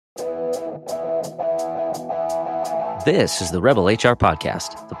This is the Rebel HR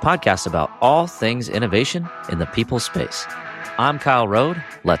Podcast, the podcast about all things innovation in the people space. I'm Kyle Rode.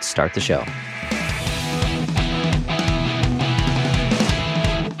 Let's start the show.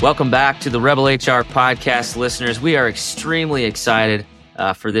 Welcome back to the Rebel HR Podcast, listeners. We are extremely excited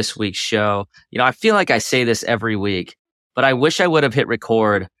for this week's show. You know, I feel like I say this every week, but I wish I would have hit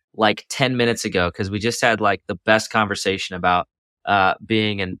record like 10 minutes ago because we just had like the best conversation about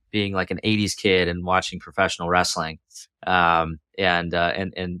being like an 80s kid and watching professional wrestling, and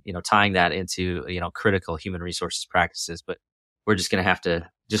you know, tying that into, you know, critical human resources practices. But we're just gonna have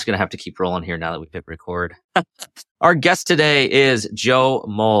to keep rolling here now that we've hit record. Our guest today is Joe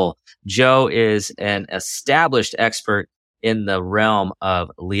Mull. Joe is an established expert in the realm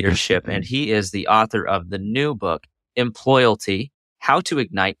of leadership, and he is the author of the new book, Employalty: How to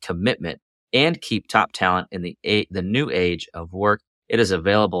Ignite Commitment and Keep Top Talent in the New Age of Work. It is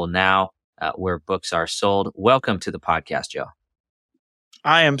available now where books are sold. Welcome to the podcast, Joe.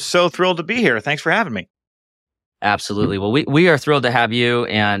 I am so thrilled to be here. Thanks for having me. Absolutely. Well, we are thrilled to have you,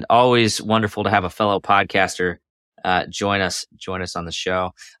 and always wonderful to have a fellow podcaster join us on the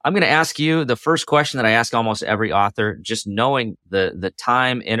show. I'm going to ask you the first question that I ask almost every author, just knowing the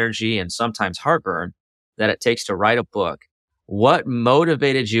time, energy, and sometimes heartburn that it takes to write a book. What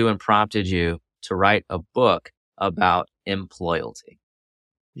motivated you and prompted you to write a book about employalty?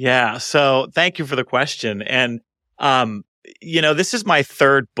 Yeah. So thank you for the question. And, you know, this is my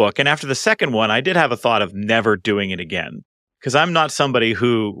third book. And after the second one, I did have a thought of never doing it again, because I'm not somebody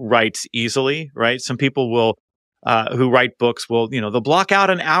who writes easily, right? Some people will, who write books will, you know, they'll block out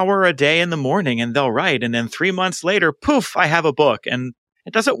an hour a day in the morning and they'll write. And then 3 months later, poof, I have a book. And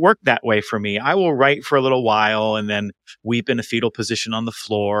it doesn't work that way for me. I will write for a little while and then weep in a fetal position on the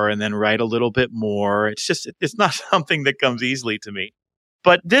floor and then write a little bit more. It's not something that comes easily to me.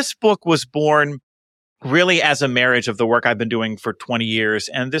 But this book was born really as a marriage of the work I've been doing for 20 years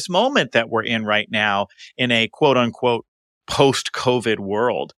and this moment that we're in right now in a quote unquote post-COVID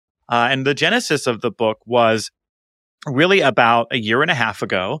world. And the genesis of the book was really about a year and a half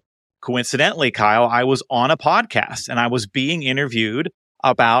ago. Coincidentally, Kyle, I was on a podcast and I was being interviewed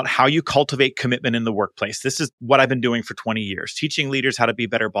about how you cultivate commitment in the workplace. This is what I've been doing for 20 years, teaching leaders how to be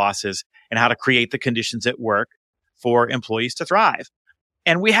better bosses and how to create the conditions at work for employees to thrive.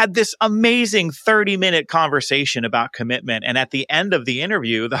 And we had this amazing 30-minute conversation about commitment. And at the end of the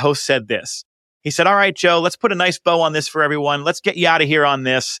interview, the host said this. He said, "All right, Joe, let's put a nice bow on this for everyone. Let's get you out of here on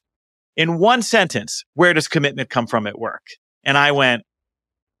this. In one sentence, where does commitment come from at work?" And I went,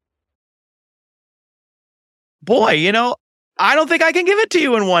 boy, you know, I don't think I can give it to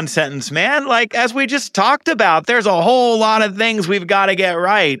you in one sentence, man. Like, as we just talked about, there's a whole lot of things we've got to get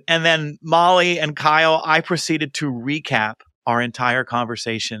right. And then Molly and Kyle, I proceeded to recap our entire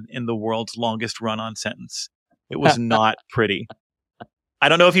conversation in the world's longest run-on sentence. It was not pretty. I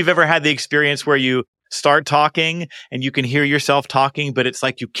don't know if you've ever had the experience where you start talking and you can hear yourself talking, but it's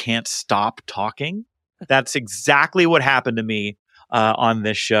like you can't stop talking. That's exactly what happened to me on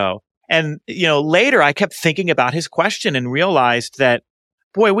this show. And, you know, later I kept thinking about his question and realized that,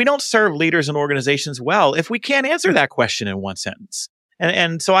 boy, we don't serve leaders and organizations well if we can't answer that question in one sentence.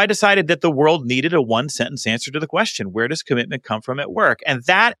 And so I decided that the world needed a one-sentence answer to the question, where does commitment come from at work? And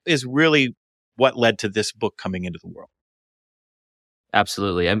that is really what led to this book coming into the world.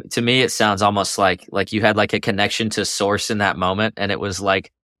 Absolutely. I mean, to me, it sounds almost like you had like a connection to source in that moment, and it was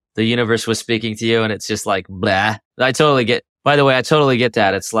like the universe was speaking to you, and it's just like, blah. I totally get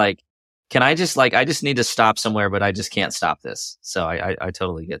that. It's like, I just need to stop somewhere, but I just can't stop this. So I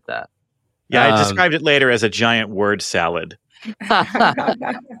totally get that. Yeah, I described it later as a giant word salad.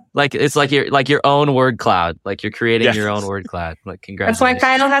 Like it's like your own word cloud. Like you're creating your own word cloud. Like, congratulations. That's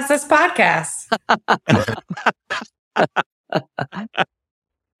why Kyle has this podcast.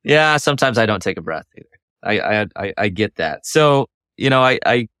 Yeah, sometimes I don't take a breath either. I get that. So, you know,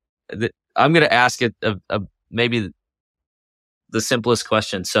 I'm going to ask it maybe the simplest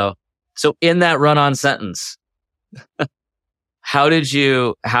question. So in that run-on sentence, how did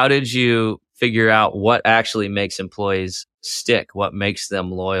you figure out what actually makes employees stick? What makes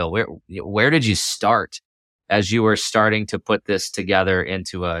them loyal? Where did you start as you were starting to put this together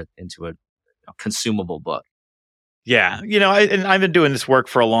into a consumable book? Yeah. You know, I've been doing this work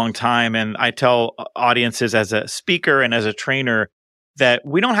for a long time, and I tell audiences as a speaker and as a trainer that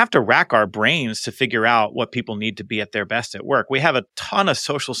we don't have to rack our brains to figure out what people need to be at their best at work. We have a ton of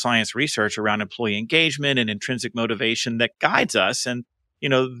social science research around employee engagement and intrinsic motivation that guides us. And, you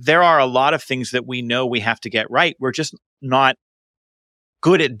know, there are a lot of things that we know we have to get right. We're just not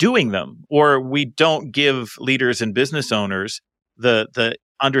good at doing them, or we don't give leaders and business owners the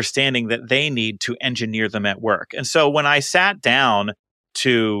understanding that they need to engineer them at work. And so when I sat down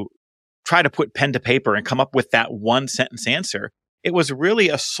to try to put pen to paper and come up with that one sentence answer, it was really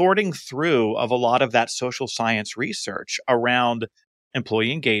a sorting through of a lot of that social science research around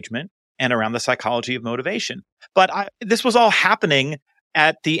employee engagement and around the psychology of motivation. But this was all happening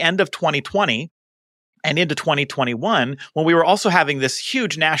at the end of 2020 and into 2021, when we were also having this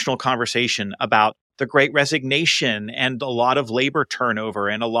huge national conversation about the Great Resignation and a lot of labor turnover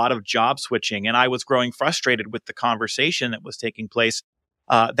and a lot of job switching. And I was growing frustrated with the conversation that was taking place,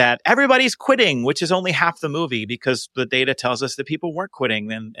 that everybody's quitting, which is only half the movie, because the data tells us that people weren't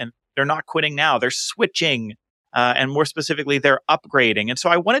quitting, and they're not quitting now. They're switching, and more specifically, they're upgrading. And so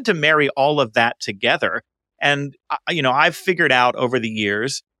I wanted to marry all of that together. And, I've figured out over the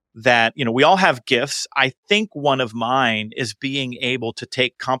years that, we all have gifts. I think one of mine is being able to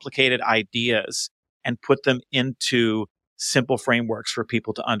take complicated ideas and put them into simple frameworks for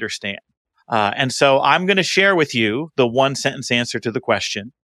people to understand. And so I'm going to share with you the one sentence answer to the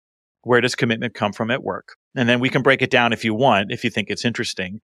question, where does commitment come from at work? And then we can break it down if you want, if you think it's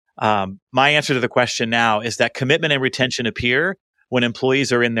interesting. My answer to the question now is that commitment and retention appear when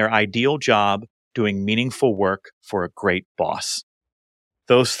employees are in their ideal job doing meaningful work for a great boss.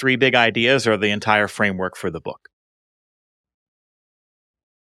 Those three big ideas are the entire framework for the book.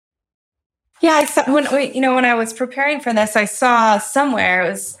 Yeah, I saw when I was preparing for this, I saw somewhere it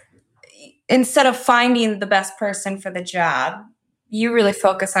was, instead of finding the best person for the job, you really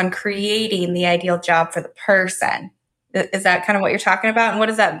focus on creating the ideal job for the person. Is that kind of what you're talking about? And what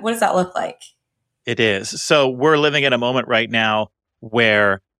does that look like? It is. So we're living at a moment right now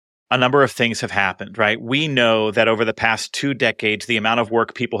where a number of things have happened, right? We know that over the past 2 decades, the amount of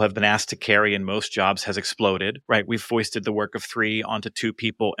work people have been asked to carry in most jobs has exploded, right? We've foisted the work of 3 onto 2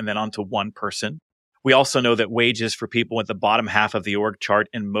 people and then onto 1 person. We also know that wages for people at the bottom half of the org chart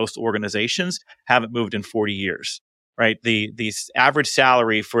in most organizations haven't moved in 40 years, right? The average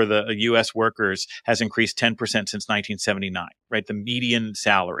salary for the U.S. workers has increased 10% since 1979, right? The median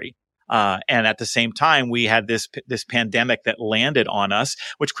salary. And at the same time, we had this pandemic that landed on us,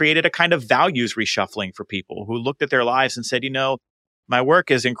 which created a kind of values reshuffling for people who looked at their lives and said, my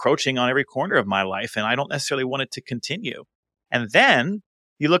work is encroaching on every corner of my life, and I don't necessarily want it to continue. And then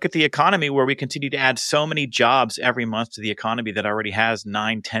you look at the economy, where we continue to add so many jobs every month to the economy that already has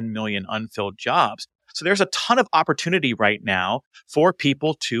 9-10 million unfilled jobs. So there's a ton of opportunity right now for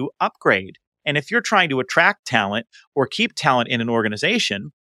people to upgrade. And if you're trying to attract talent or keep talent in an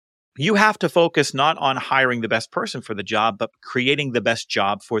organization, you have to focus not on hiring the best person for the job, but creating the best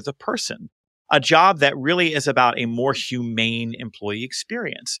job for the person. A job that really is about a more humane employee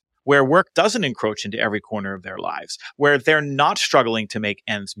experience, where work doesn't encroach into every corner of their lives, where they're not struggling to make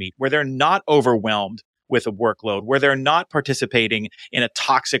ends meet, where they're not overwhelmed with a workload, where they're not participating in a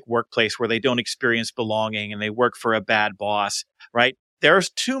toxic workplace where they don't experience belonging and they work for a bad boss, right? There's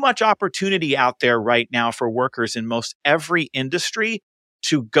too much opportunity out there right now for workers in most every industry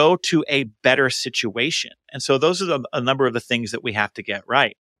to go to a better situation. And so those are a number of the things that we have to get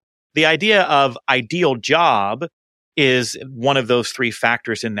right. The idea of ideal job is one of those 3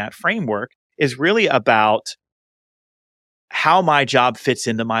 factors in that framework, is really about how my job fits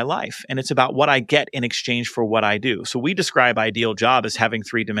into my life. And it's about what I get in exchange for what I do. So we describe ideal job as having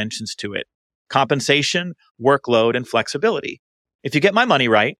 3 dimensions to it: compensation, workload, and flexibility. If you get my money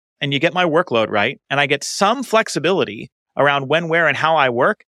right and you get my workload right, and I get some flexibility around when, where, and how I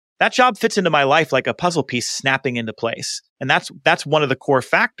work, that job fits into my life like a puzzle piece snapping into place. And that's one of the core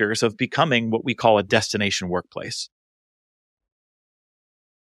factors of becoming what we call a destination workplace.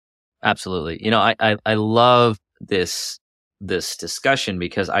 Absolutely. I love this discussion,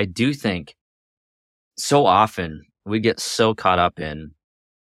 because I do think so often we get so caught up in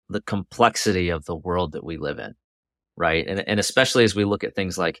the complexity of the world that we live in, right? And especially as we look at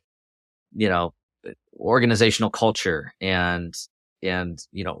things like, organizational culture and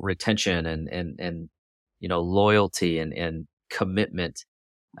retention and loyalty and commitment.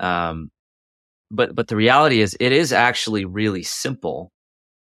 But the reality is, it is actually really simple.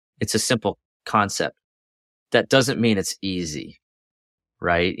 It's a simple concept. That doesn't mean it's easy,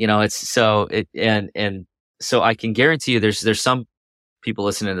 right? So I can guarantee you there's some people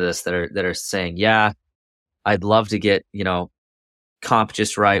listening to this that are saying, yeah, I'd love to get, comp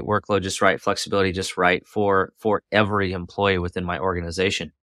just right, workload just right, flexibility just right for every employee within my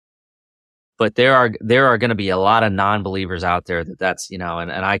organization. But there are going to be a lot of non-believers out there that's,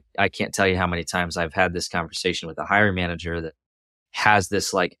 and I can't tell you how many times I've had this conversation with a hiring manager that has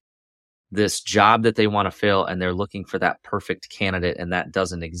this job that they want to fill, and they're looking for that perfect candidate, and that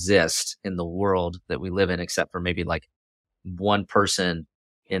doesn't exist in the world that we live in, except for maybe like one person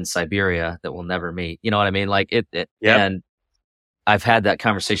in Siberia that we'll never meet. You know what I mean? Like Yep. And I've had that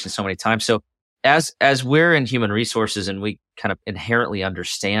conversation so many times. So as we're in human resources and we kind of inherently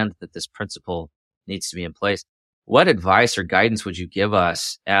understand that this principle needs to be in place, what advice or guidance would you give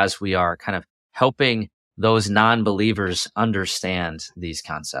us as we are kind of helping those non-believers understand these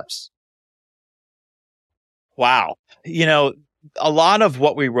concepts? Wow. A lot of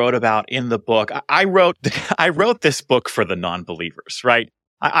what we wrote about in the book, I wrote this book for the non-believers, right?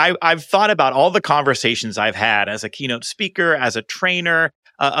 I've thought about all the conversations I've had as a keynote speaker, as a trainer,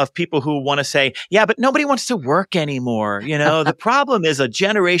 of people who want to say, yeah, but nobody wants to work anymore. The problem is a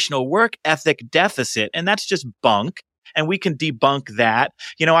generational work ethic deficit, and that's just bunk. And we can debunk that.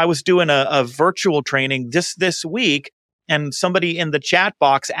 I was doing a virtual training this week, and somebody in the chat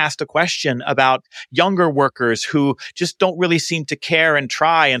box asked a question about younger workers who just don't really seem to care and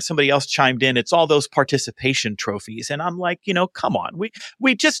try. And somebody else chimed in, it's all those participation trophies. And I'm like, come on,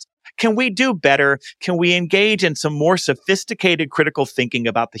 can we do better? Can we engage in some more sophisticated critical thinking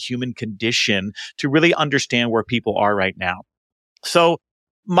about the human condition to really understand where people are right now? So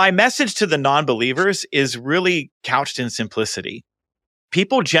my message to the non-believers is really couched in simplicity.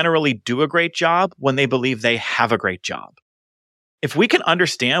 People generally do a great job when they believe they have a great job. If we can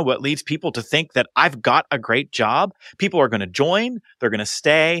understand what leads people to think that I've got a great job, people are going to join, they're going to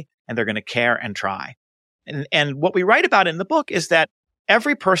stay, and they're going to care and try. And what we write about in the book is that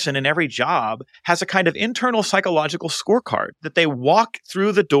every person in every job has a kind of internal psychological scorecard that they walk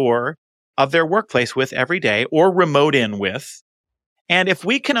through the door of their workplace with every day or remote in with. And if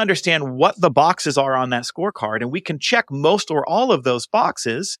we can understand what the boxes are on that scorecard and we can check most or all of those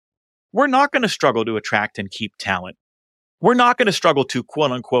boxes, we're not going to struggle to attract and keep talent. We're not going to struggle to,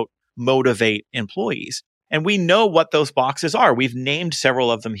 quote unquote, motivate employees. And we know what those boxes are. We've named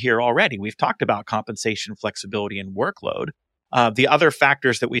several of them here already. We've talked about compensation, flexibility, and workload. The other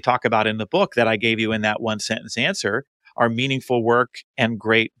factors that we talk about in the book that I gave you in that one sentence answer are meaningful work and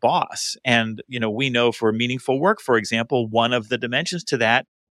great boss. And, we know for meaningful work, for example, one of the dimensions to that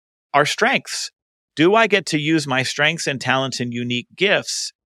are strengths. Do I get to use my strengths and talents and unique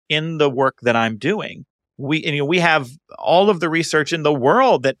gifts in the work that I'm doing? We have all of the research in the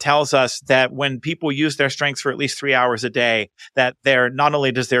world that tells us that when people use their strengths for at least 3 hours a day, that not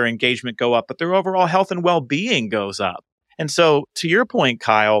only does their engagement go up, but their overall health and well-being goes up. And so to your point,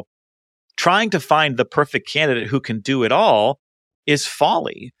 Kyle, trying to find the perfect candidate who can do it all is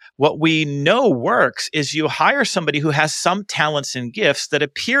folly. What we know works is you hire somebody who has some talents and gifts that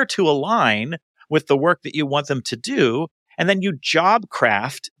appear to align with the work that you want them to do, and then you job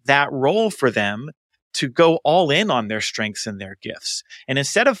craft that role for them to go all in on their strengths and their gifts. And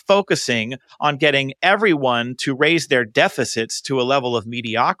instead of focusing on getting everyone to raise their deficits to a level of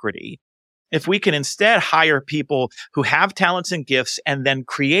mediocrity, if we can instead hire people who have talents and gifts and then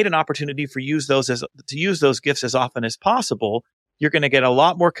create an opportunity to use those gifts as often as possible, you're going to get a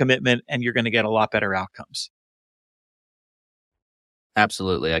lot more commitment and you're going to get a lot better outcomes.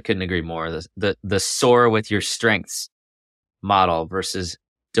 Absolutely. I couldn't agree more. The soar with your strengths model versus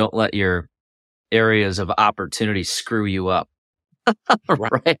don't let your areas of opportunity screw you up.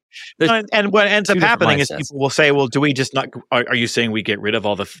 Right. And what ends up happening is people will say, well, do we just not, are you saying we get rid of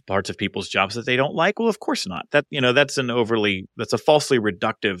all the parts of people's jobs that they don't like? Well, of course not. That's a falsely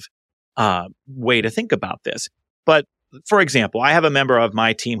reductive way to think about this. But for example, I have a member of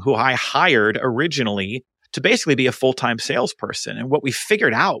my team who I hired originally to basically be a full-time salesperson. And what we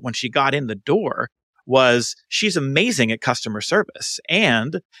figured out when she got in the door was she's amazing at customer service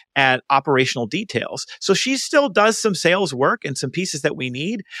and at operational details. So she still does some sales work and some pieces that we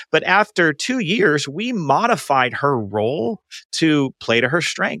need. But after 2 years, we modified her role to play to her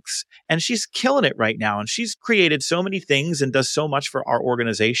strengths. And she's killing it right now. And she's created so many things and does so much for our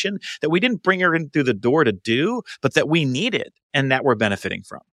organization that we didn't bring her in through the door to do, but that we needed and that we're benefiting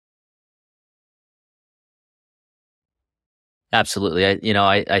from. Absolutely.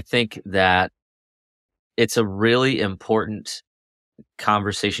 I think that it's a really important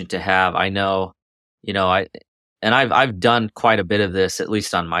conversation to have. I know, I've done quite a bit of this, at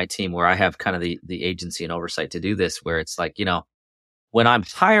least on my team, where I have kind of the agency and oversight to do this, where it's like, when I'm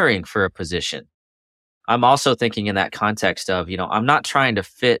hiring for a position, I'm also thinking in that context of, I'm not trying to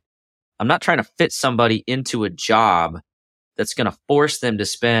fit somebody into a job that's going to force them to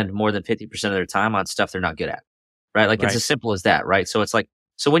spend more than 50% of their time on stuff they're not good at. Right. Like It's as simple as that. Right. So it's like,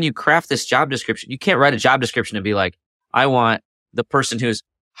 so when you craft this job description, you can't write a job description and be like, I want the person who's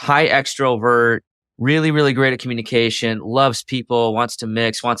high extrovert, really, really great at communication, loves people, wants to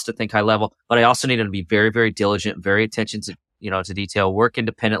mix, wants to think high level, but I also need them to be very, very diligent, very attention to detail, work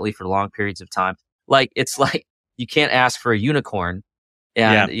independently for long periods of time. Like, it's like, you can't ask for a unicorn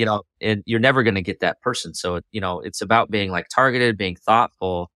And, and you're never going to get that person. So, it's about being like targeted, being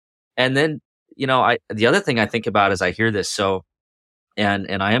thoughtful. And then, the other thing I think about as I hear this, so, and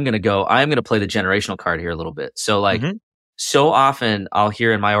I am going to play the generational card here a little bit. So like, so often I'll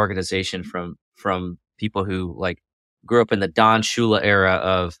hear in my organization from people who like grew up in the Don Shula era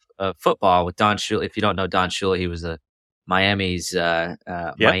of football with Don Shula. If you don't know Don Shula, he was Miami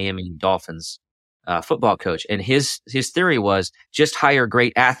Dolphins football coach. And his theory was just hire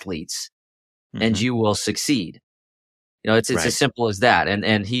great athletes and you will succeed. It's as simple as that.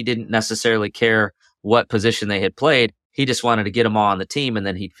 And he didn't necessarily care what position they had played. He just wanted to get them all on the team and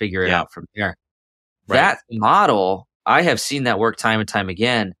then he'd figure it out from there. Right. That model, I have seen that work time and time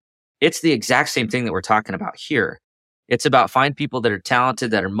again. It's the exact same thing that we're talking about here. It's about find people that are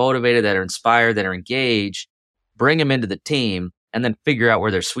talented, that are motivated, that are inspired, that are engaged, bring them into the team, and then figure out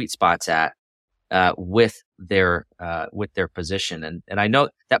where their sweet spot's at with their position. And I know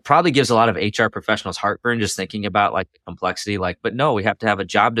that probably gives a lot of HR professionals heartburn just thinking about like the complexity. Like, but no, we have to have a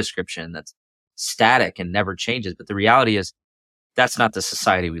job description that's static and never changes. But the reality is that's not the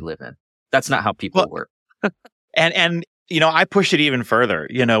society we live in. That's not how people work. And I push it even further.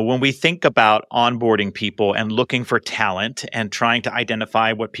 When we think about onboarding people and looking for talent and trying to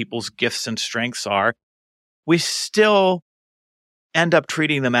identify what people's gifts and strengths are, we still end up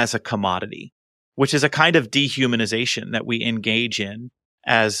treating them as a commodity, which is a kind of dehumanization that we engage in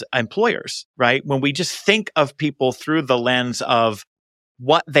as employers, right? When we just think of people through the lens of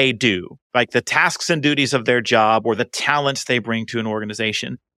what they do, like the tasks and duties of their job or the talents they bring to an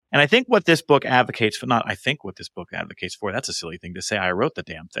organization. And I think what this book advocates for, that's a silly thing to say. I wrote the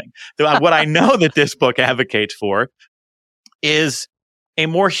damn thing. What I know that this book advocates for is a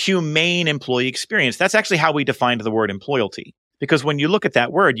more humane employee experience. That's actually how we defined the word employalty. Because when you look at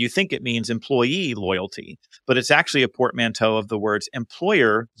that word, you think it means employee loyalty, but it's actually a portmanteau of the words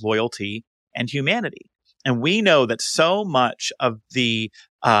employer loyalty and humanity. And we know that so much of the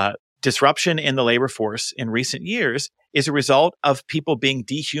disruption in the labor force in recent years is a result of people being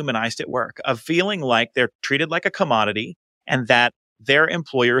dehumanized at work, of feeling like they're treated like a commodity and that their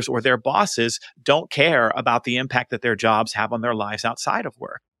employers or their bosses don't care about the impact that their jobs have on their lives outside of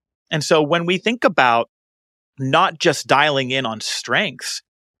work. And so when we think about not just dialing in on strengths,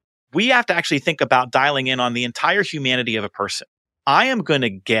 we have to actually think about dialing in on the entire humanity of a person. I am going to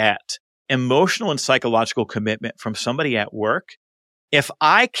get emotional and psychological commitment from somebody at work if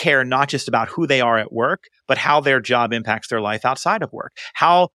I care not just about who they are at work, but how their job impacts their life outside of work,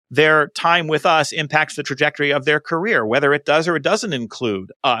 how their time with us impacts the trajectory of their career, whether it does or it doesn't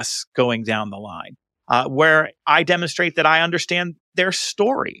include us going down the line, where I demonstrate that I understand their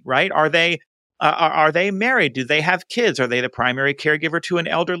story, right? Are they married? Do they have kids? Are they the primary caregiver to an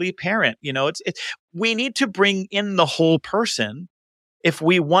elderly parent? We need to bring in the whole person if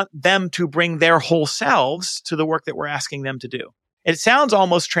we want them to bring their whole selves to the work that we're asking them to do. It sounds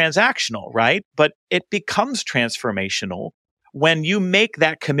almost transactional, right? But it becomes transformational when you make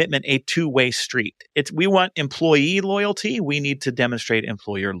that commitment a two-way street. We want employee loyalty. We need to demonstrate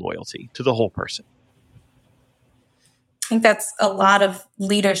employer loyalty to the whole person. I think that's a lot of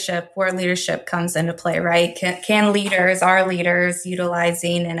leadership where leadership comes into play, right? Are leaders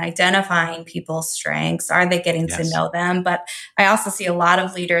utilizing and identifying people's strengths? Are they getting to know them? But I also see a lot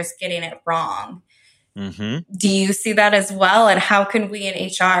of leaders getting it wrong. Mm-hmm. Do you see that as well? And how can we in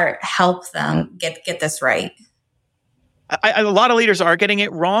HR help them get this right? A lot of leaders are getting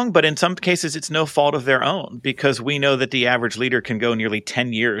it wrong, but in some cases, it's no fault of their own, because we know that the average leader can go nearly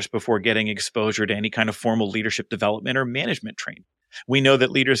 10 years before getting exposure to any kind of formal leadership development or management training. We know that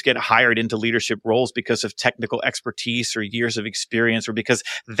leaders get hired into leadership roles because of technical expertise or years of experience, or because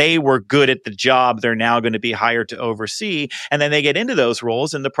they were good at the job they're now going to be hired to oversee. And then they get into those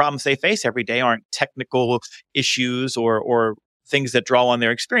roles, and the problems they face every day aren't technical issues or things that draw on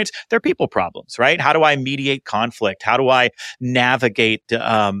their experience. They're people problems, right? How do I mediate conflict? How do I navigate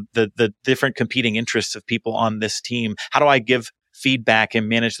the different competing interests of people on this team? How do I give feedback and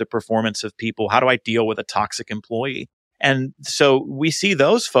manage the performance of people? How do I deal with a toxic employee? And so we see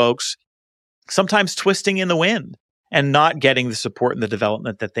those folks sometimes twisting in the wind and not getting the support and the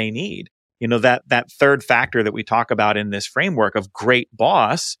development that they need. That third factor that we talk about in this framework of great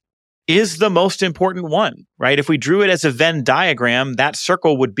boss is the most important one, right? If we drew it as a Venn diagram, that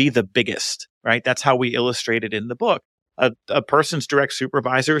circle would be the biggest, right? That's how we illustrate it in the book. A person's direct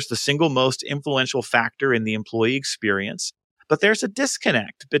supervisor is the single most influential factor in the employee experience, but there's a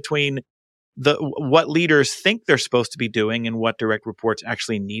disconnect between what leaders think they're supposed to be doing and what direct reports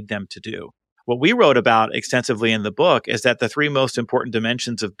actually need them to do. What we wrote about extensively in the book is that the three most important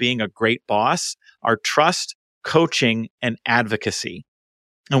dimensions of being a great boss are trust, coaching, and advocacy.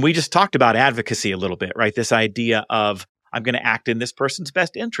 And we just talked about advocacy a little bit, right? This idea of I'm going to act in this person's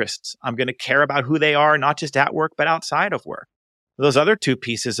best interests. I'm going to care about who they are, not just at work, but outside of work. Those other two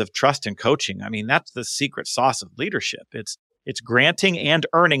pieces of trust and coaching, I mean, that's the secret sauce of leadership. It's granting and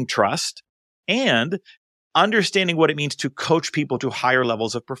earning trust and understanding what it means to coach people to higher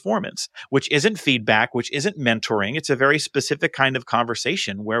levels of performance, which isn't feedback, which isn't mentoring. It's a very specific kind of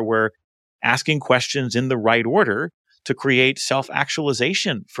conversation where we're asking questions in the right order to create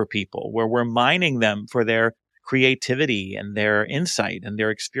self-actualization for people, where we're mining them for their creativity and their insight and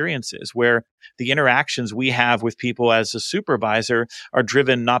their experiences, where the interactions we have with people as a supervisor are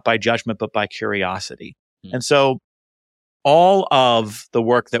driven not by judgment, but by curiosity. Mm. And so all of the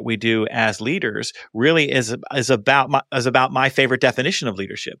work that we do as leaders really is about my favorite definition of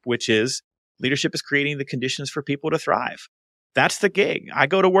leadership, which is leadership is creating the conditions for people to thrive. That's the gig. I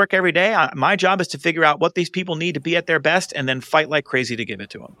go to work every day. My job is to figure out what these people need to be at their best and then fight like crazy to give it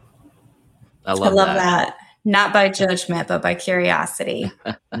to them. I love that. Not by judgment, but by curiosity.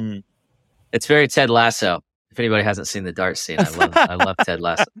 It's very Ted Lasso. If anybody hasn't seen the dart scene, I love Ted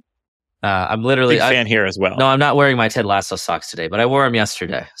Lasso. I'm literally big fan here as well. No, I'm not wearing my Ted Lasso socks today, but I wore them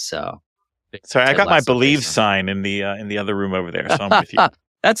yesterday. So sorry, I got my Believe sign in the other room over there. So I'm with you.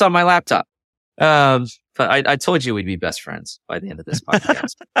 That's on my laptop. But I told you we'd be best friends by the end of this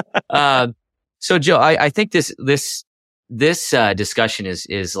podcast. So Joe, I think this discussion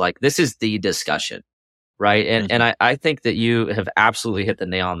is like, this is the discussion, right? And I think that you have absolutely hit the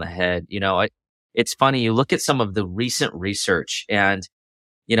nail on the head. You know, it's funny. You look at some of the recent research and,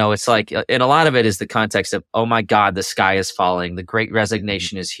 you know, it's like, and a lot of it is the context of, oh my God, the sky is falling. The great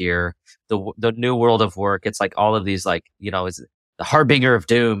resignation is here. The new world of work. It's like all of these, like, you know, the harbinger of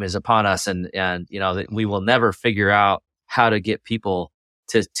doom is upon us, and you know that we will never figure out how to get people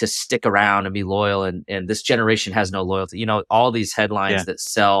to stick around and be loyal, and this generation has no loyalty. You know, all these headlines that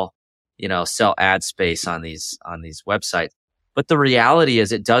sell ad space on these websites. But the reality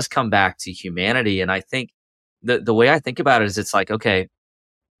is, it does come back to humanity. And I think the way I think about it is, it's like, okay,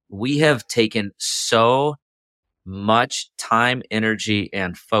 we have taken so much time, energy,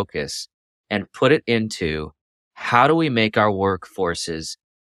 and focus and put it into how do we make our workforces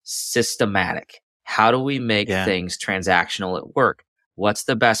systematic? How do we make things transactional at work? What's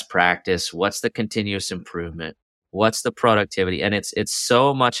the best practice? What's the continuous improvement? What's the productivity? And it's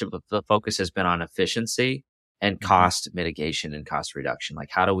so much of the focus has been on efficiency and cost mitigation and cost reduction.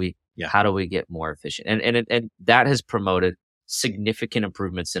 Like how do we get more efficient? And that has promoted significant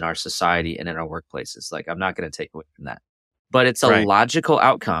improvements in our society and in our workplaces. Like I'm not going to take away from that, but it's a logical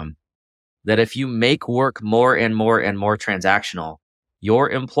outcome that if you make work more and more and more transactional, your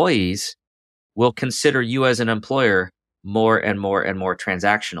employees will consider you as an employer more and more and more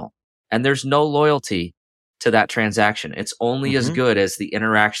transactional. And there's no loyalty to that transaction. It's only as good as the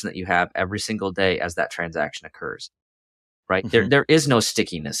interaction that you have every single day as that transaction occurs, right? There is no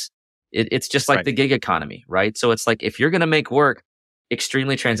stickiness. It's just like the gig economy, right? So it's like, if you're going to make work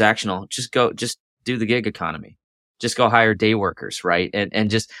extremely transactional, just do the gig economy. Just go hire day workers, right? And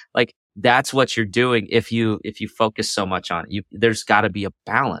just like, that's what you're doing. If you focus so much on it, there's got to be a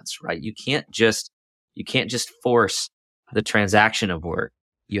balance, right? You can't just force the transaction of work.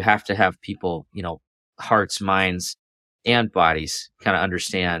 You have to have people, you know, hearts, minds, and bodies kind of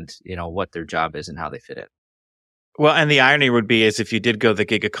understand, you know, what their job is and how they fit in. Well, and the irony would be is if you did go the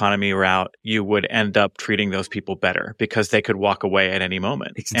gig economy route, you would end up treating those people better because they could walk away at any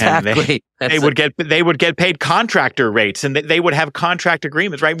moment. Exactly. And they would get paid contractor rates, and they would have contract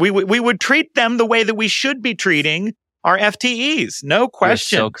agreements, right? We would treat them the way that we should be treating our FTEs. No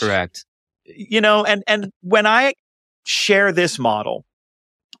question. You're so correct. You know, and when I share this model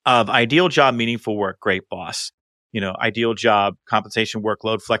of ideal job, meaningful work, great boss, you know, ideal job, compensation,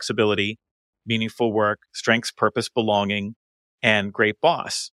 workload, flexibility, meaningful work, strengths, purpose, belonging, and great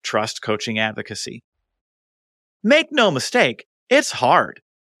boss, trust, coaching, advocacy. Make no mistake, it's hard.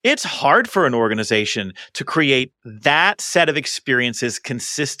 It's hard for an organization to create that set of experiences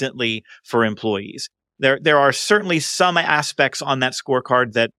consistently for employees. There are certainly some aspects on that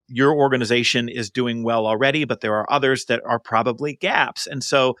scorecard that your organization is doing well already, but there are others that are probably gaps. And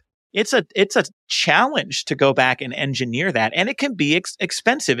so it's a challenge to go back and engineer that. And it can be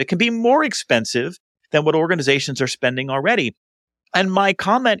expensive. It can be more expensive than what organizations are spending already. And my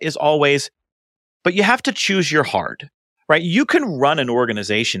comment is always, but you have to choose your hard, right? You can run an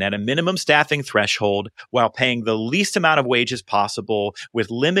organization at a minimum staffing threshold while paying the least amount of wages possible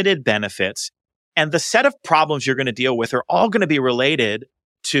with limited benefits. And the set of problems you're going to deal with are all going to be related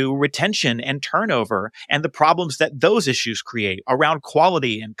to retention and turnover and the problems that those issues create around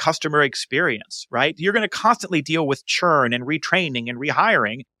quality and customer experience, right? You're going to constantly deal with churn and retraining and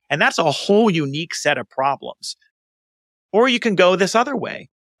rehiring, and that's a whole unique set of problems. Or you can go this other way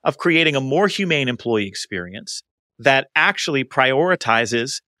of creating a more humane employee experience that actually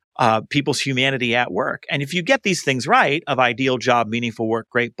prioritizes people's humanity at work. And if you get these things right of ideal job, meaningful work,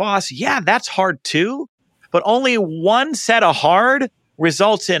 great boss, yeah, that's hard too. But only one set of hard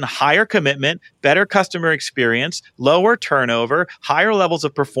results in higher commitment, better customer experience, lower turnover, higher levels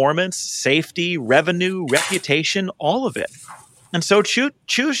of performance, safety, revenue, reputation, all of it. And so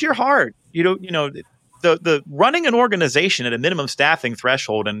choose your hard. The running an organization at a minimum staffing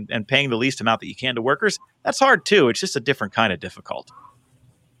threshold and paying the least amount that you can to workers, that's hard too. It's just a different kind of difficult.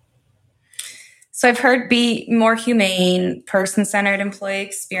 So I've heard be more humane, person-centered employee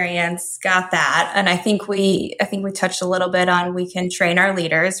experience, got that. And I think we touched a little bit on we can train our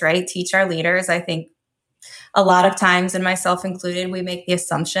leaders, right? Teach our leaders. I think a lot of times, and myself included, we make the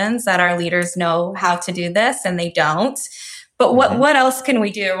assumptions that our leaders know how to do this and they don't. But what else can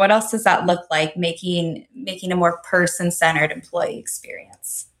we do? What else does that look like, making a more person-centered employee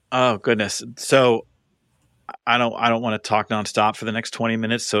experience? Oh, goodness. So I don't want to talk nonstop for the next 20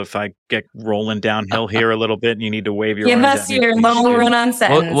 minutes. So if I get rolling downhill here a little bit and you need to wave your Give arms us your long run-on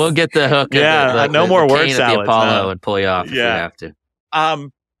sentence. We'll get the hook. Yeah, no more word salads. The Apollo and pull you off if we have to.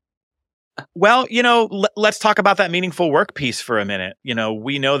 Well, let's talk about that meaningful work piece for a minute.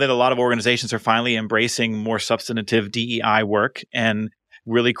 We know that a lot of organizations are finally embracing more substantive DEI work and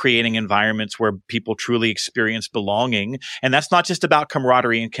really creating environments where people truly experience belonging. And that's not just about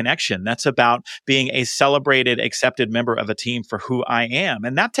camaraderie and connection. That's about being a celebrated, accepted member of a team for who I am.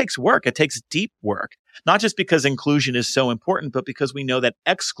 And that takes work. It takes deep work, not just because inclusion is so important, but because we know that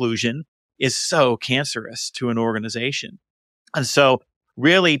exclusion is so cancerous to an organization. And so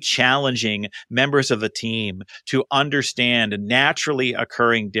really challenging members of a team to understand naturally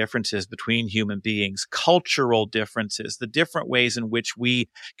occurring differences between human beings, cultural differences, the different ways in which we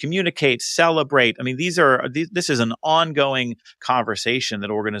communicate, celebrate. I mean, this is an ongoing conversation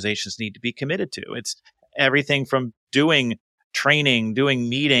that organizations need to be committed to. It's everything from doing training, doing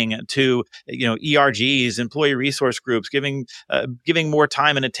meeting to, ERGs, employee resource groups, giving more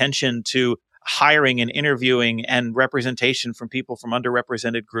time and attention to hiring and interviewing and representation from people from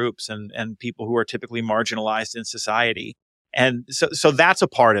underrepresented groups and people who are typically marginalized in society. And so that's a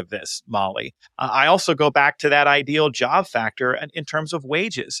part of this, Molly. I also go back to that ideal job factor in terms of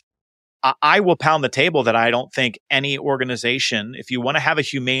wages. I will pound the table that I don't think any organization, if you want to have a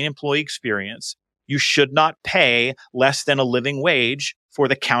humane employee experience, you should not pay less than a living wage for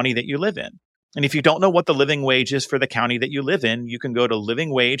the county that you live in. And if you don't know what the living wage is for the county that you live in, you can go to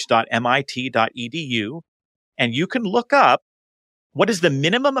livingwage.mit.edu and you can look up what is the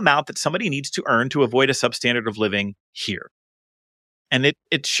minimum amount that somebody needs to earn to avoid a substandard of living here. And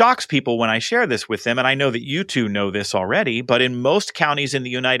it shocks people when I share this with them. And I know that you two know this already, but in most counties in the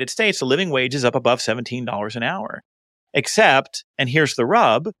United States, the living wage is up above $17 an hour. Except, and here's the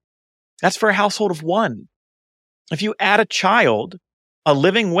rub, that's for a household of one. If you add a child, a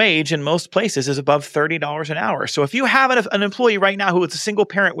living wage in most places is above $30 an hour. So if you have an employee right now who is a single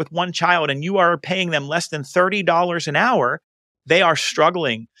parent with one child and you are paying them less than $30 an hour, they are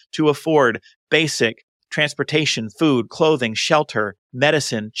struggling to afford basic transportation, food, clothing, shelter,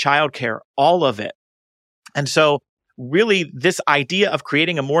 medicine, childcare, all of it. And so really this idea of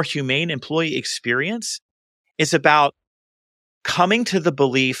creating a more humane employee experience is about coming to the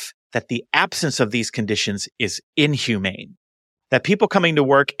belief that the absence of these conditions is inhumane. That people coming to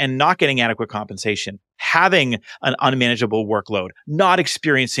work and not getting adequate compensation, having an unmanageable workload, not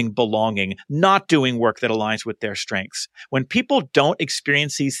experiencing belonging, not doing work that aligns with their strengths. When people don't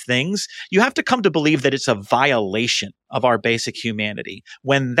experience these things, you have to come to believe that it's a violation of our basic humanity.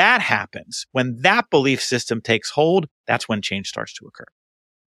 When that happens, when that belief system takes hold, that's when change starts to occur.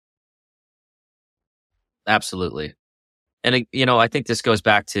 Absolutely. And, I think this goes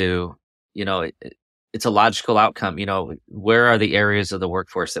back to, it's a logical outcome. Where are the areas of the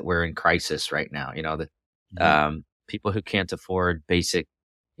workforce that we're in crisis right now? People who can't afford basic,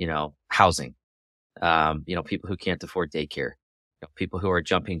 housing, people who can't afford daycare, people who are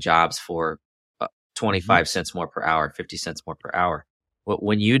jumping jobs for 25 cents more per hour, 50 cents more per hour.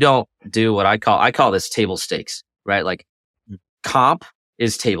 When you don't do what I call this table stakes, right? Like comp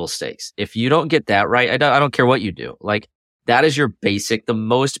is table stakes. If you don't get that right, I don't care what you do. Like, that is the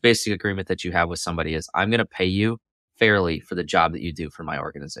most basic agreement that you have with somebody is I'm going to pay you fairly for the job that you do for my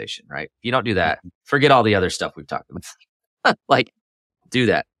organization, right? If you don't do that, forget all the other stuff we've talked about. Like, do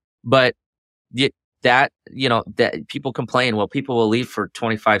that. But that, that people complain, well, people will leave for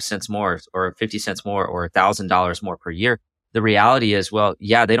 25 cents more or 50 cents more or $1,000 more per year. The reality is, well,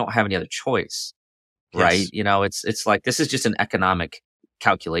 yeah, they don't have any other choice, right? Yes. It's like, this is just an economic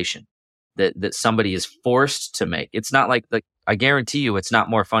calculation that somebody is forced to make. It's not like I guarantee you it's not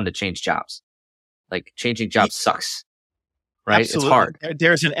more fun to change jobs. Like changing jobs sucks, right? Absolutely. It's hard.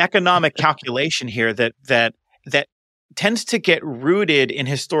 There's an economic calculation here that tends to get rooted in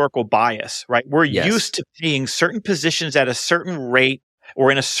historical bias, right? We're used to paying certain positions at a certain rate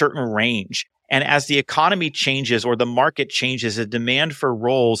or in a certain range. And as the economy changes or the market changes, the demand for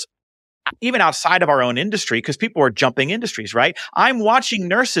roles, even outside of our own industry, because people are jumping industries, right? I'm watching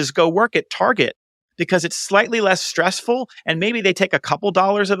nurses go work at Target because it's slightly less stressful and maybe they take a couple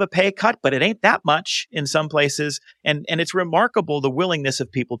dollars of a pay cut, but it ain't that much in some places. And it's remarkable the willingness of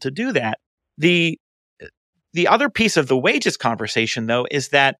people to do that. The other piece of the wages conversation, though, is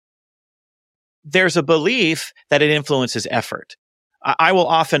that there's a belief that it influences effort. I will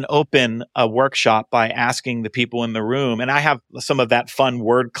often open a workshop by asking the people in the room, and I have some of that fun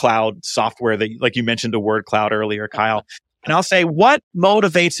word cloud software that, like you mentioned, a word cloud earlier, Kyle. And I'll say, what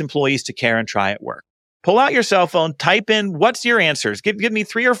motivates employees to care and try at work? Pull out your cell phone, type in, what's your answers? Give me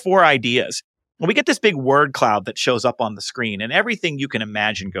 3 or 4 ideas. And we get this big word cloud that shows up on the screen, and everything you can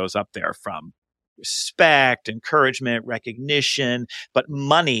imagine goes up there, from respect, encouragement, recognition, but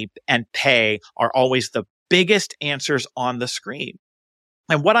money and pay are always the biggest answers on the screen.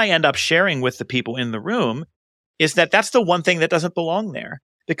 And what I end up sharing with the people in the room is that that's the one thing that doesn't belong there,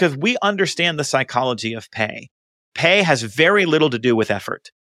 because we understand the psychology of pay. Pay has very little to do with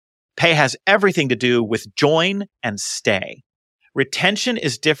effort. Pay has everything to do with join and stay. Retention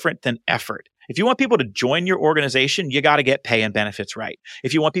is different than effort. If you want people to join your organization, you got to get pay and benefits right.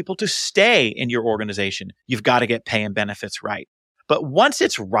 If you want people to stay in your organization, you've got to get pay and benefits right. But once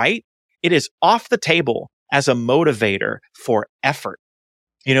it's right, it is off the table as a motivator for effort.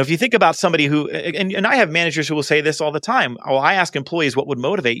 If you think about somebody who, and I have managers who will say this all the time. Oh, I ask employees, what would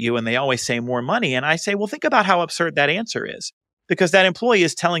motivate you? And they always say more money. And I say, well, think about how absurd that answer is, because that employee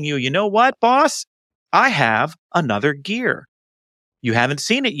is telling you, you know what, boss? I have another gear. You haven't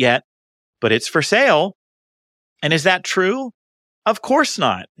seen it yet, but it's for sale. And is that true? Of course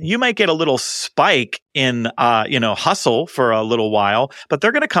not. You might get a little spike in, hustle for a little while, but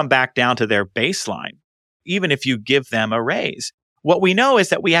they're going to come back down to their baseline, even if you give them a raise. What we know is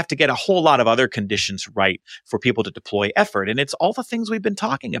that we have to get a whole lot of other conditions right for people to deploy effort. And it's all the things we've been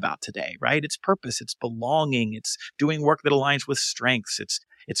talking about today, right? It's purpose, it's belonging, it's doing work that aligns with strengths,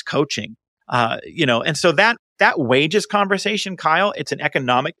 it's coaching. And so that wages conversation, Kyle, it's an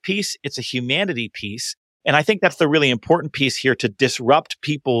economic piece, it's a humanity piece. And I think that's the really important piece here, to disrupt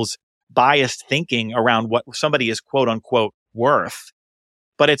people's biased thinking around what somebody is quote unquote worth.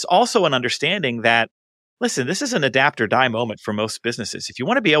 But it's also an understanding that, listen, this is an adapt or die moment for most businesses. If you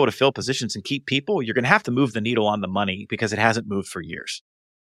want to be able to fill positions and keep people, you're going to have to move the needle on the money, because it hasn't moved for years.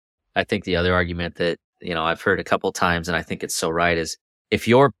 I think the other argument that, I've heard a couple times, and I think it's so right, is if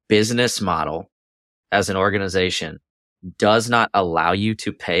your business model as an organization does not allow you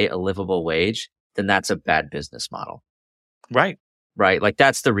to pay a livable wage, then that's a bad business model. Right. Right. Like,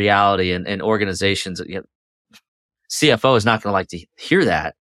 that's the reality. And organizations, CFO is not going to like to hear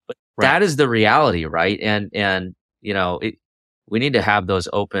that. Right. That is the reality, right? And we need to have those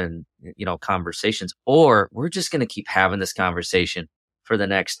open, conversations, or we're just going to keep having this conversation for the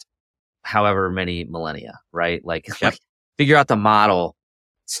next however many millennia, right? Like figure out the model,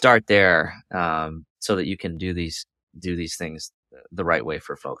 start there, so that you can do these things the right way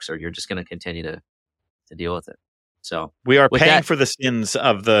for folks, or you're just going to continue to deal with it. So we are paying for the sins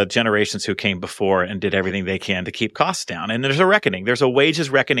of the generations who came before and did everything they can to keep costs down. And there's a reckoning. There's a wages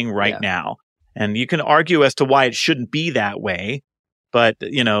reckoning right now. And you can argue as to why it shouldn't be that way, but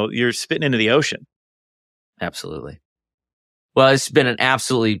you're spitting into the ocean. Absolutely. Well, it's been an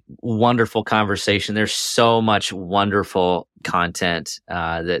absolutely wonderful conversation. There's so much wonderful content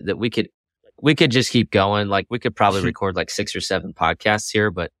that we could just keep going. Like, we could probably record like 6 or 7 podcasts here,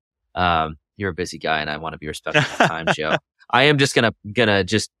 but you're a busy guy and I want to be respectful of time, Joe. I am just gonna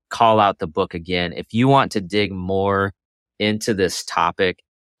just call out the book again. If you want to dig more into this topic,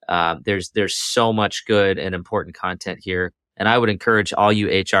 there's so much good and important content here. And I would encourage all you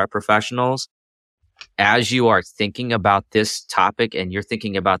HR professionals, as you are thinking about this topic and you're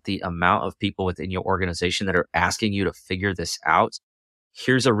thinking about the amount of people within your organization that are asking you to figure this out,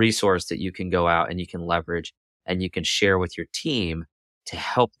 here's a resource that you can go out and you can leverage and you can share with your team to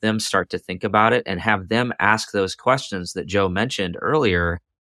help them start to think about it and have them ask those questions that Joe mentioned earlier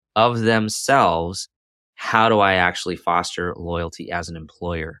of themselves. How do I actually foster loyalty as an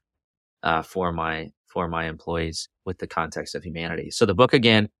employer? for my employees with the context of humanity. So the book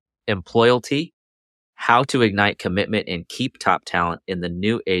again, Employalty: How to Ignite Commitment and Keep Top Talent in the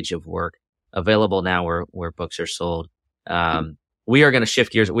New Age of Work. Available now where books are sold. We are going to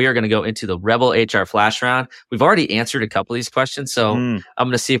shift gears. We are going to go into the Rebel HR Flash Round. We've already answered a couple of these questions, so I'm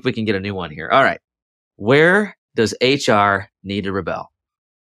going to see if we can get a new one here. All right. Where does HR need to rebel?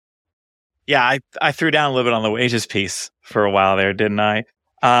 Yeah, I threw down a little bit on the wages piece for a while there, didn't I?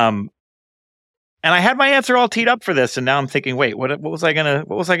 And I had my answer all teed up for this, and now I'm thinking, wait, what was I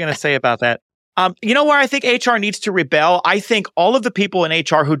gonna say about that? You know where I think HR needs to rebel? I think all of the people in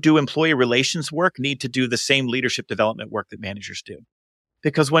HR who do employee relations work need to do the same leadership development work that managers do.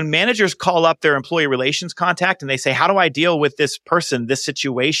 Because when managers call up their employee relations contact and they say, how do I deal with this person, this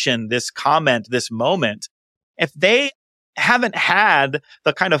situation, this comment, this moment? If they haven't had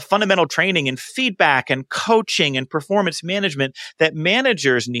the kind of fundamental training and feedback and coaching and performance management that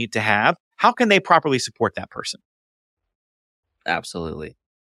managers need to have, how can they properly support that person? Absolutely.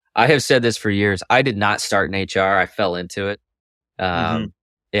 I have said this for years. I did not start in HR. I fell into it. And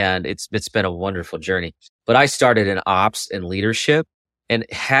it's been a wonderful journey. But I started in ops and leadership. And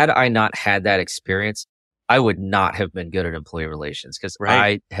had I not had that experience, I would not have been good at employee relations because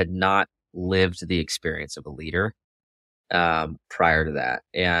I had not lived the experience of a leader prior to that.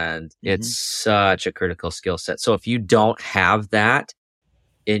 And it's such a critical skill set. So if you don't have that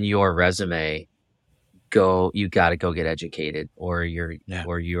in your resume, you got to go get educated, or you're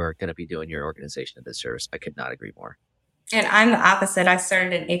going to be doing your organization a disservice. I could not agree more. And I'm the opposite. I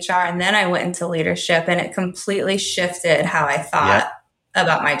started in HR and then I went into leadership, and it completely shifted how I thought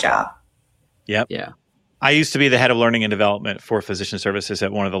about my job. Yep. Yeah. I used to be the head of learning and development for physician services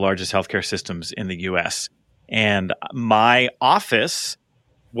at one of the largest healthcare systems in the US. And my office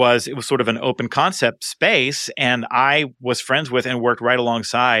was sort of an open concept space. And I was friends with and worked right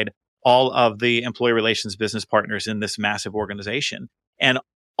alongside all of the employee relations business partners in this massive organization. And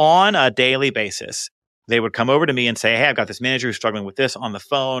on a daily basis, they would come over to me and say, hey, I've got this manager who's struggling with this on the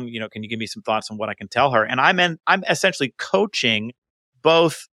phone. You know, can you give me some thoughts on what I can tell her? And I'm essentially coaching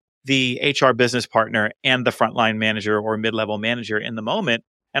both the HR business partner and the frontline manager or mid-level manager in the moment.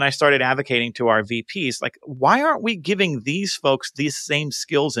 And I started advocating to our VPs, like, why aren't we giving these folks these same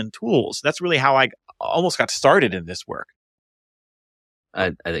skills and tools? That's really how I almost got started in this work.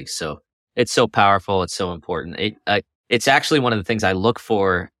 I think so. It's so powerful. It's so important. It's actually one of the things I look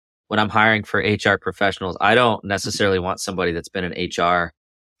for when I'm hiring for HR professionals. I don't necessarily want somebody that's been in HR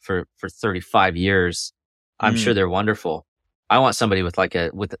for 35 years. I'm sure they're wonderful. I want somebody with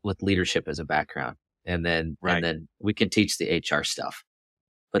with leadership as a background, and then we can teach the HR stuff.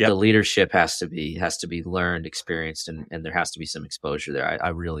 But the leadership has to be learned, experienced, and there has to be some exposure there. I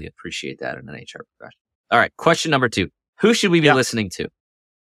really appreciate that in an HR professional. All right, question number 2. Who should we be listening to?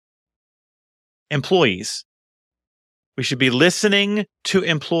 Employees. We should be listening to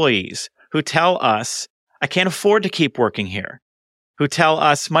employees who tell us, I can't afford to keep working here, who tell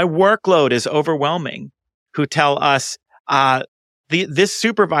us my workload is overwhelming, who tell us this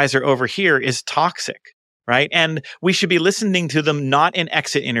supervisor over here is toxic, right? And we should be listening to them not in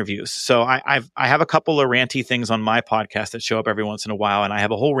exit interviews. So I have a couple of ranty things on my podcast that show up every once in a while, and I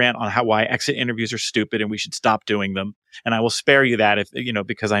have a whole rant on why exit interviews are stupid and we should stop doing them. And I will spare you that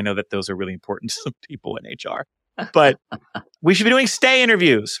because I know that those are really important to some people in HR. But we should be doing stay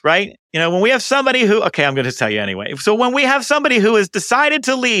interviews, right? When we have somebody I'm going to tell you anyway. So when we have somebody who has decided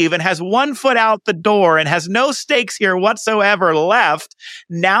to leave and has one foot out the door and has no stakes here whatsoever left,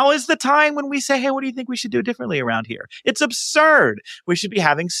 now is the time when we say, hey, what do you think we should do differently around here? It's absurd. We should be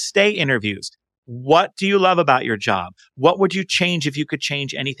having stay interviews. What do you love about your job? What would you change if you could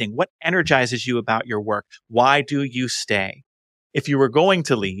change anything? What energizes you about your work? Why do you stay? If you were going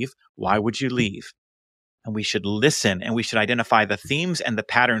to leave, why would you leave? And we should listen, and we should identify the themes and the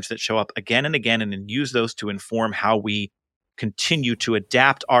patterns that show up again and again, and then use those to inform how we continue to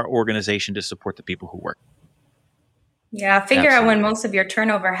adapt our organization to support the people who work. Yeah, figure out when most of your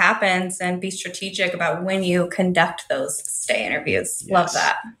turnover happens and be strategic about when you conduct those stay interviews. Yes. Love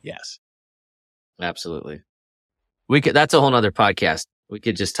that. Yes. Absolutely. That's a whole nother podcast. We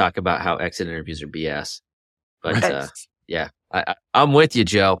could just talk about how exit interviews are BS. But yeah. I'm with you,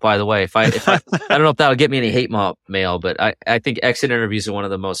 Joe, by the way. If I don't know if that'll get me any hate mail, but I think exit interviews are one of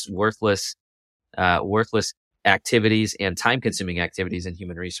the most worthless activities and time-consuming activities in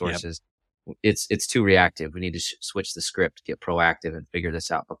human resources. Yep. It's too reactive. We need to switch the script, get proactive, and figure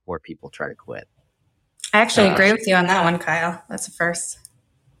this out before people try to quit. I actually agree with you on that one, Kyle. That's a first.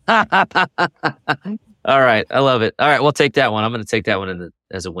 All right. I love it. All right. We'll take that one. I'm going to take that one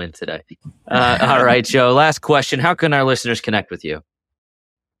as a win today. All right, Joe. Last question. How can our listeners connect with you?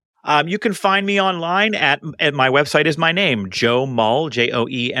 You can find me online at my website is my name, Joe Mull,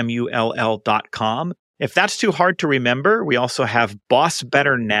 JOEMULL.com. If that's too hard to remember, we also have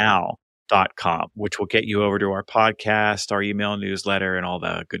bossbetternow.com, which will get you over to our podcast, our email newsletter, and all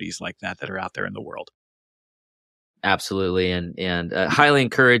the goodies like that are out there in the world. Absolutely. And highly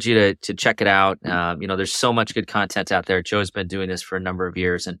encourage you to check it out. There's so much good content out there. Joe's been doing this for a number of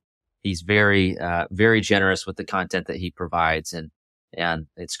years, and he's very, very generous with the content that he provides. And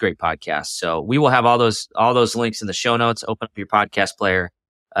it's a great podcast. So we will have all those links in the show notes. Open up your podcast player,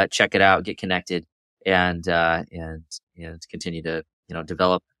 check it out, get connected, and continue to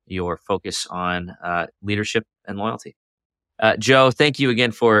develop your focus on leadership and loyalty. Joe, thank you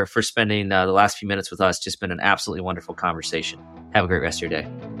again for spending the last few minutes with us. Just been an absolutely wonderful conversation. Have a great rest of your day.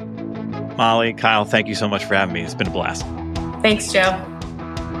 Molly, Kyle, thank you so much for having me. It's been a blast. Thanks, Joe.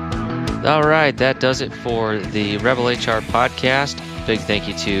 All right, that does it for the Rebel HR podcast. Big thank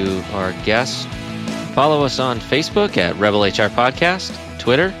you to our guests. Follow us on Facebook at Rebel HR Podcast,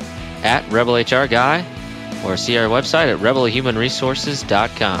 Twitter at Rebel HR Guy, or see our website at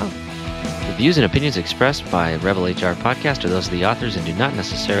rebelhumanresources.com. The views and opinions expressed by Rebel HR Podcast are those of the authors and do not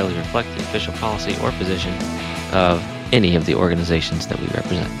necessarily reflect the official policy or position of any of the organizations that we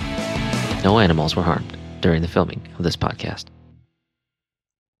represent. No animals were harmed during the filming of this podcast.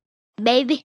 Baby.